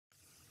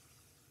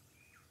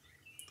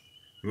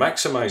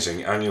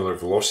Maximizing annular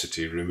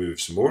velocity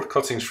removes more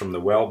cuttings from the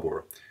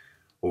wellbore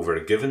over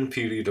a given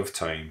period of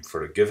time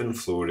for a given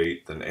flow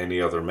rate than any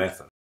other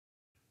method.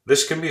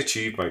 This can be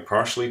achieved by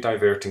partially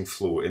diverting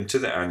flow into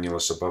the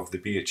annulus above the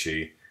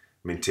BHA,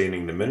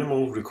 maintaining the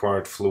minimal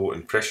required flow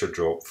and pressure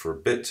drop for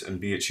bit and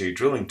BHA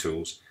drilling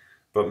tools,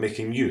 but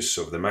making use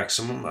of the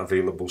maximum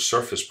available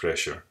surface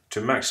pressure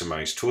to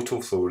maximize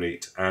total flow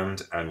rate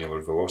and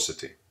annular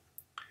velocity.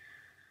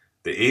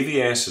 The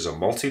AVS is a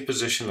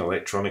multi-position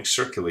electronic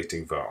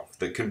circulating valve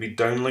that can be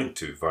downlinked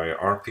to via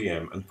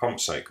RPM and pump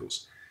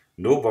cycles.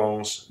 No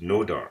balls,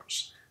 no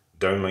darts.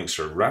 Downlinks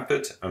are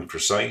rapid and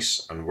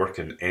precise and work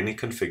in any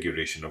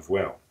configuration of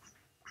well.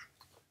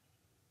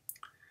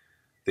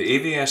 The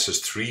AVS has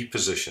three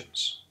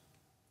positions.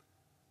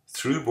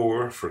 Through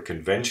bore for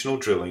conventional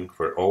drilling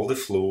where all the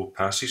flow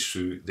passes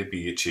through the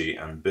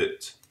BHA and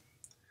bit.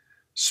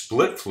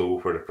 Split flow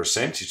where a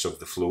percentage of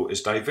the flow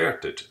is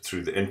diverted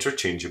through the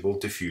interchangeable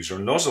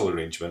diffuser nozzle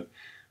arrangement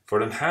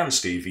for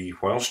enhanced AV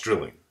whilst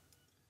drilling.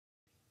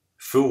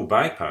 Full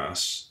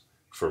bypass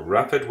for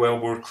rapid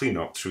wellbore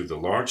cleanup through the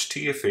large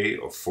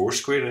TFA of 4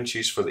 square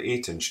inches for the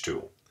 8-inch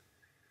tool.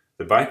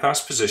 The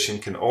bypass position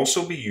can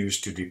also be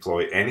used to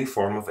deploy any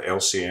form of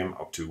LCM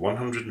up to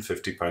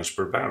 150 pounds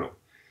per barrel.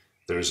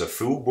 There is a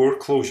full bore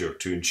closure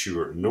to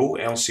ensure no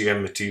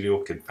LCM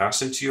material can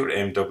pass into your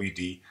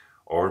MWD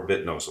or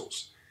bit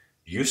nozzles.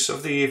 Use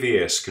of the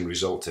AVS can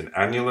result in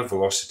annular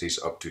velocities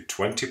up to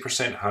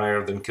 20%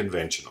 higher than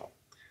conventional.